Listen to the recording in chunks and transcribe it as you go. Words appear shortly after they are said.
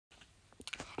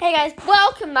Hey guys,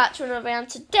 welcome back to another round.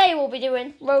 Today we'll be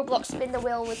doing Roblox Spin the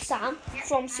Wheel with Sam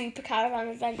from Super Caravan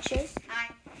Adventures.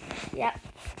 Hi. Yep,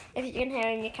 if you can hear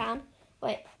him, you can.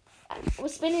 Wait, we're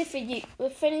spinning for you. We're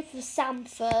spinning for Sam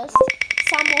first.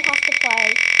 Sam will have to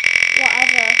play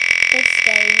whatever this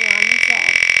game lands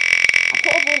on. I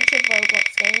put a bunch of Roblox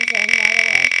games in, by the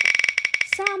way.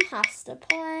 Sam has to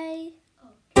play.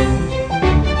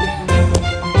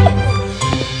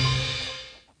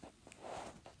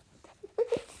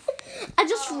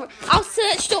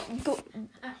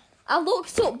 I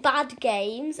looked up bad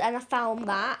games and I found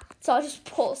that, so I just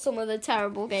put some of the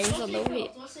terrible games on the wheel.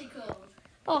 What's it called?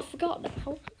 Oh, I forgot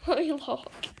now. Let me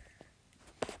look.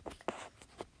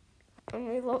 Let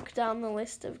me look down the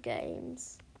list of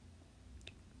games.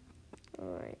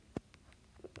 Alright.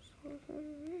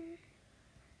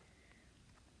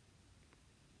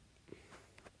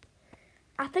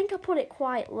 I think I put it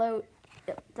quite low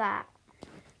at that.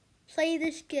 Play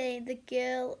this game. The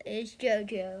girl is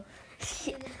JoJo.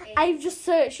 I've just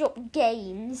searched up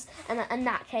games and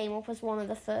that came up as one of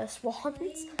the first ones.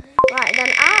 Right,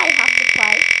 then I have to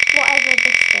play whatever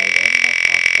this game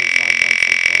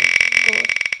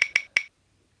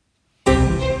is.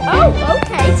 Oh,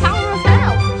 okay, Tower of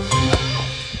Hell.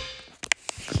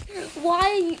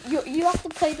 Why are you have to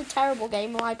play the terrible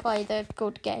game while I play the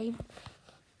good game?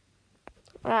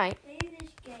 Right. Play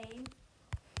this game.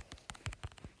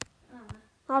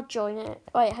 I'll join it.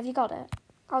 Wait, have you got it?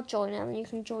 I'll join it and then you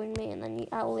can join me and then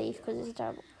I'll leave because it's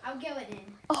terrible. I'm going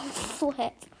in. Oh,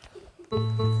 flip.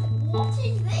 What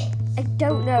is this? I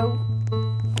don't know.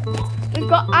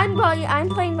 I'm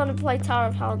gonna play Tower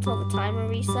of Hell until the timer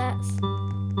resets.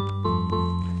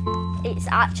 It's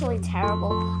actually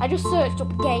terrible. I just searched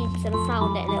up games and I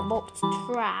found it and it looked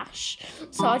trash.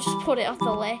 So I just put it off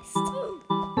the list.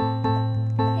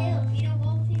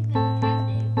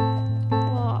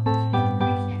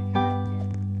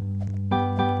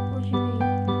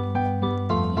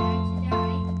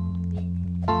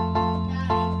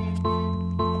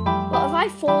 I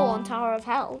fall on Tower of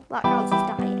Hell, that counts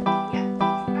as dying. Yeah.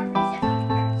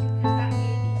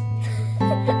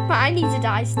 But I need to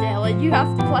die still and you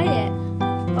have to play it.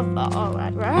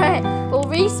 Alright, right. We'll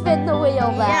respin the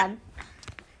wheel then.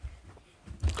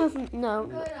 Yeah. No.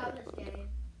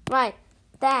 Right,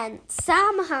 then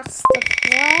Sam has to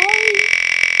play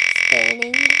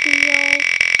spinning the wheel.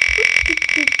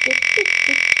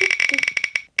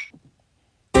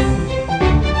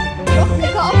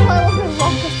 We've got to play like a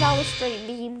Rockefeller Street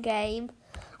meme game.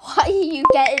 Why are you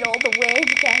getting all the weird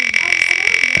games?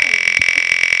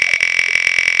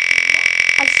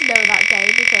 I just know that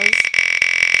game because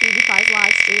PewDiePie's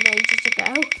live stream ages ago.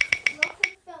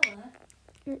 Rockefeller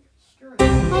Street.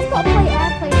 I've got to play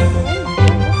Airplane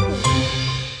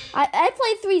 3.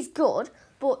 Airplane 3 is good,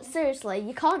 but seriously,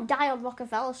 you can't die on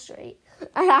Rockefeller Street.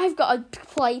 And I've got to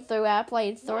play through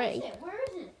Airplane 3. Where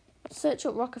is it? Search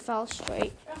up Rockefeller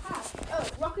Street. Oh,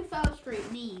 Rockefeller Street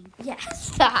meme.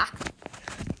 Yes.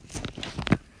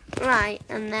 Right,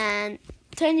 and then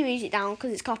turn your music down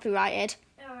because it's copyrighted.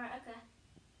 Alright,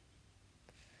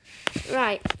 okay.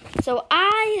 Right, so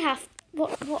I have...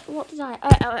 What did I...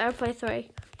 Airplane 3.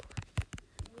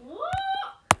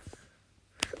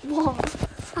 What?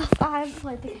 I haven't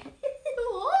played the game.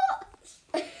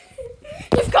 What?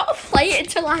 You've got to play it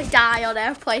until I die on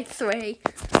Airplane 3.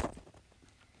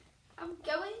 I'm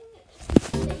going.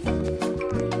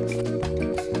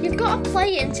 You've got to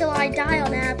play it until I die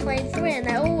on Airplane 3 and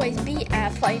I always beat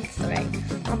Airplane 3.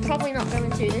 I'm probably not going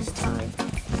to this time.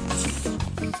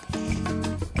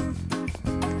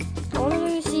 I want to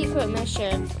do a secret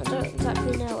mission. I don't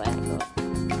exactly know it,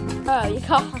 but... Oh, you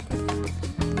can't.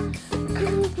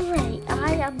 Great.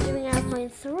 I am doing Airplane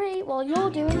 3 while you're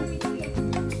doing...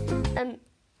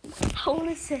 I want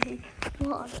to see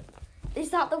what... Is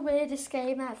that the weirdest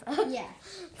game ever? Yeah.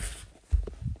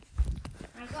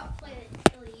 I got to play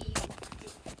the really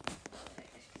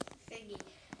thingy.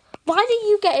 Why do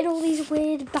you get in all these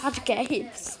weird bad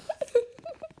games?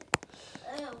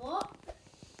 What?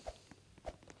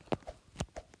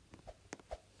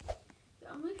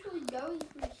 I'm literally going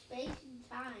through space and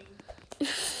time.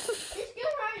 This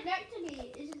girl right next to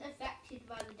me isn't affected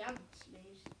by the dance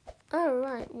moves. Oh,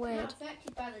 right, I'm weird. not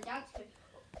affected by the dance moves.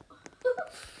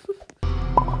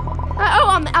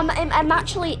 I'm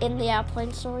actually in the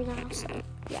airplane story now, so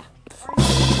yeah.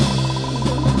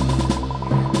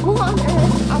 What on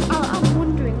earth? I'm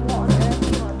wondering what on earth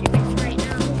you are doing right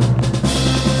now.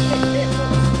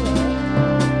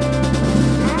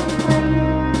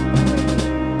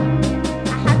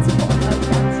 I had to put those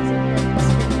dances in the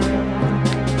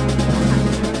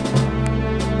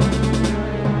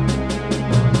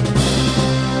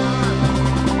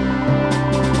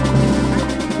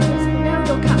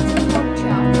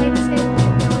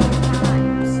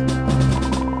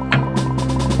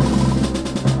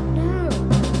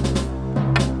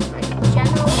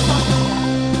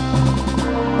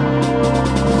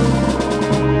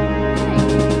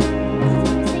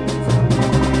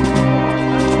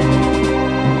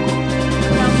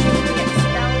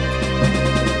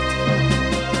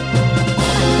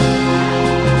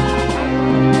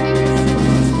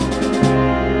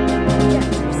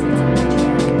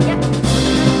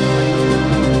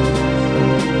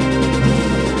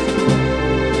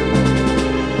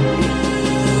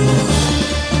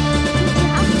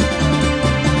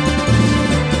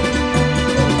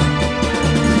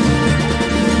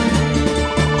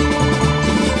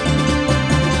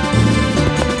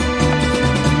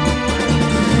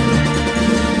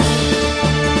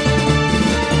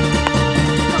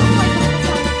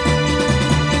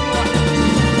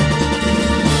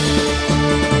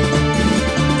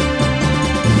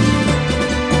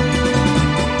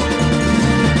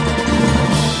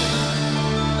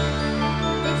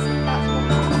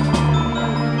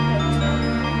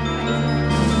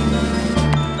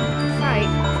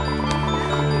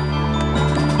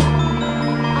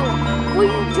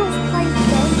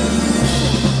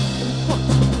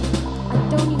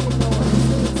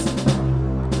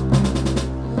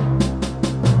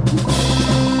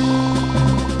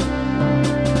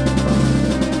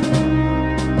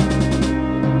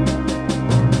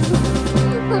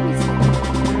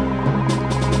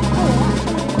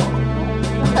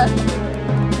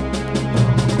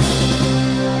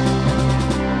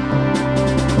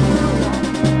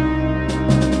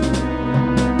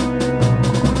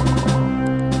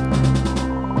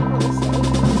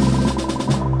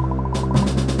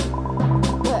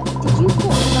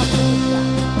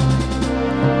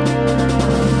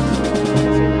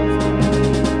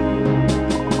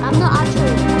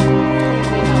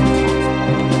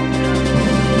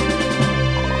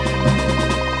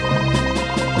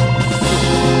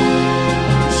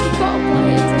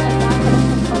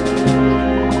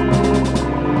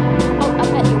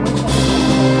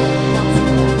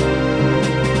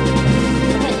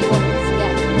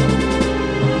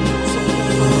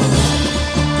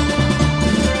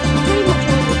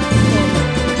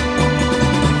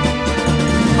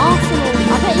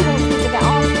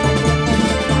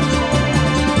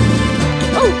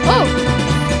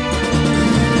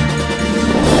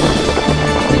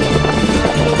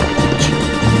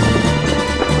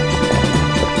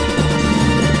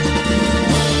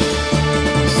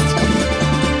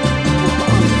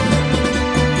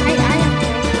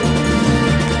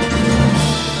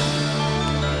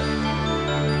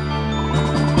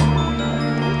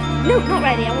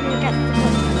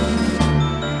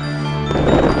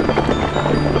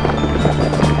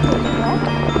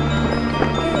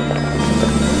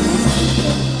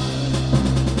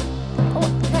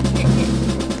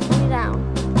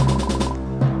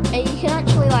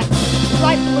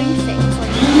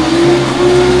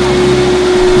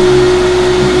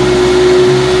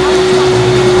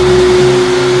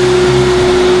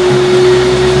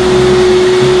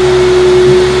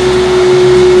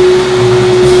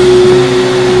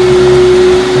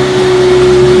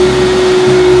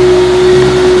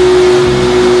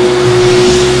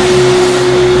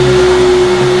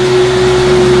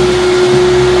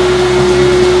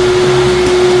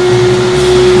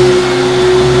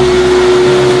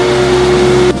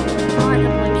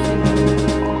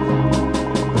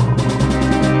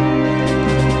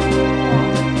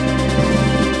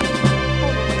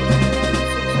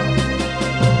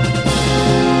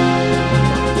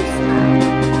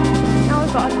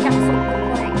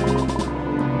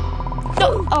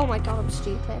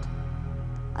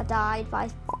I died by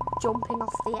jumping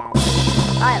off the edge.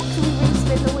 Right, can we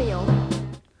respin the wheel?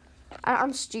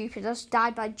 I'm stupid. I just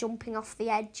died by jumping off the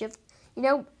edge of,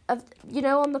 on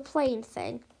the plane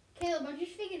thing. Caleb, I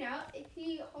just figured out if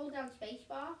you hold down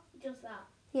spacebar, it does that.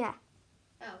 Yeah.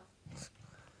 Oh.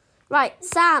 Right,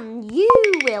 Sam, you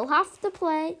will have to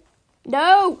play.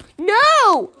 No!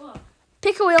 What?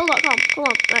 Pickawheel.com. Come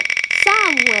on. Right.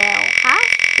 Sam will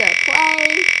have to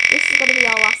play. This is going to be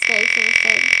our last day for the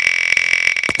thing.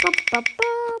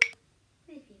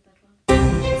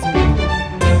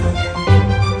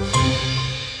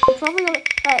 Probably gonna,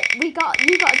 you got to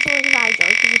join and I join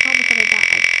because you're probably going to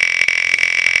die.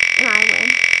 And I win.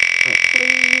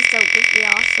 Please don't give me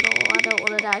Arsenal. I don't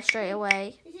want to die straight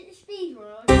away. Is it the speed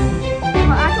run?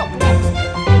 Well, I got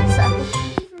blocks. So.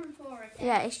 Speed run for it.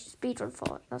 Yeah, it's speedrun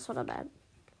for it. That's what I meant.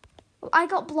 Well, I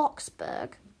got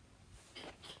Bloxburg.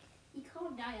 You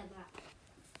can't die on that.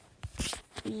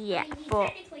 Yeah, I mean, you but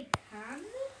technically can.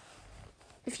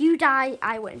 if you die,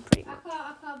 I win pretty much.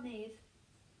 I can't move.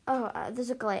 Oh,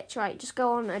 there's a glitch. Right, just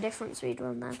go on a different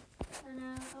speedrun then. I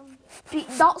know.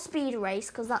 Not speed race,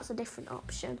 because that's a different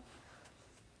option.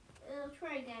 I'll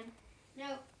try again. No,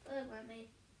 it won't let me.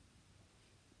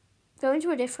 Go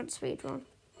into a different speedrun.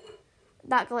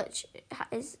 That glitch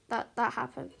is that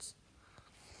happens.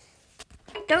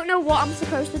 Don't know what I'm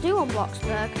supposed to do on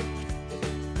Bloxburg.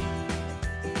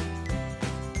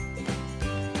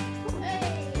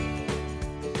 Hey!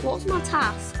 What's my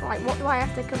task? Like, what do I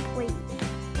have to complete?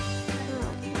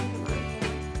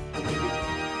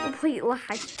 Complete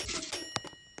life.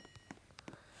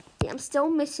 Yeah, I'm still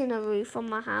missing a roof on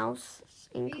my house. It's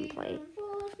incomplete.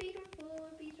 Speed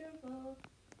run 4.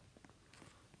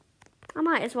 I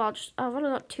might as well just. I've only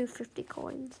got 250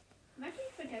 coins. Imagine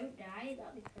if I don't die,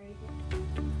 that'd be crazy.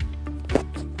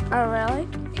 Oh, really?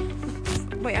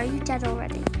 Wait, are you dead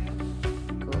already?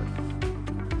 Good.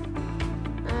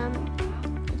 I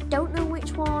don't know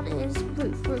which one is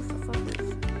roof. Roof.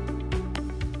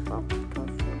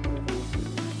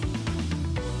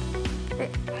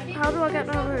 How do I get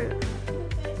my roof?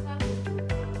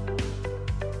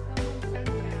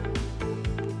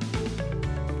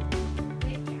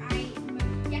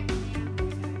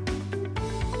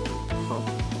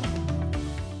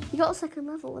 You got a second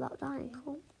level without dying.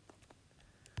 Cool.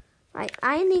 Right,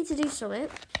 I need to do something.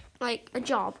 Like a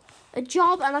job. And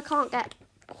I can't get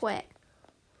quit.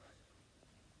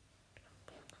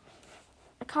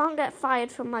 I can't get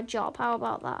fired from my job. How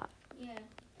about that? Yeah.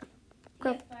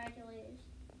 Go. Get fired, you'll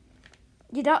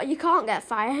lose. You can't get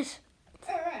fired.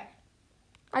 Alright.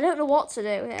 I don't know what to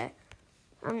do here.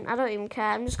 I don't even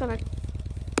care. I'm just gonna.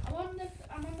 I'm on the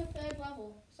 3rd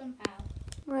level somehow.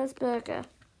 Where's Burger?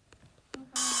 Somehow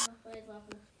I'm on the 3rd level.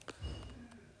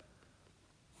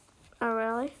 Oh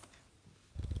really?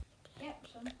 Yep,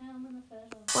 somehow I'm on the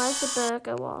 3rd level. Where's the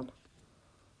Burger one?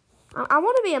 I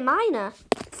want to be a miner.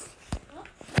 What?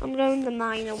 I'm going the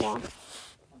miner one.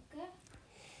 Okay.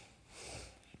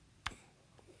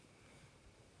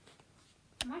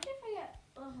 Imagine if I get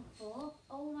level 4.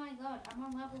 Oh my god, I'm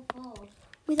on level 4.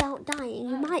 Without dying,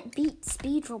 you Oh. might beat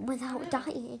speedrun without Yeah.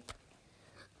 dying.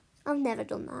 I've never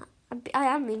done that. I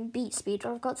haven't even beat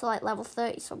speedrun. I've got to like level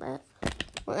 30 something.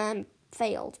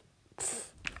 Failed.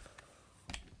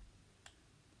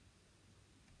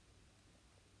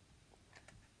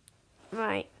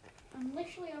 Right. I'm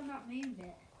literally on that moon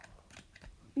bit.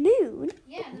 Moon?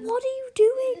 Yeah. What are you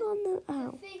doing on the...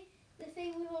 Oh. The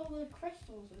thing with all the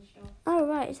crystals and stuff. Oh,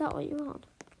 right. Is that what you're on?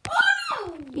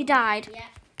 Oh no! You died. Yeah.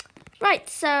 Right,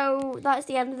 so that's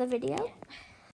the end of the video. Yeah.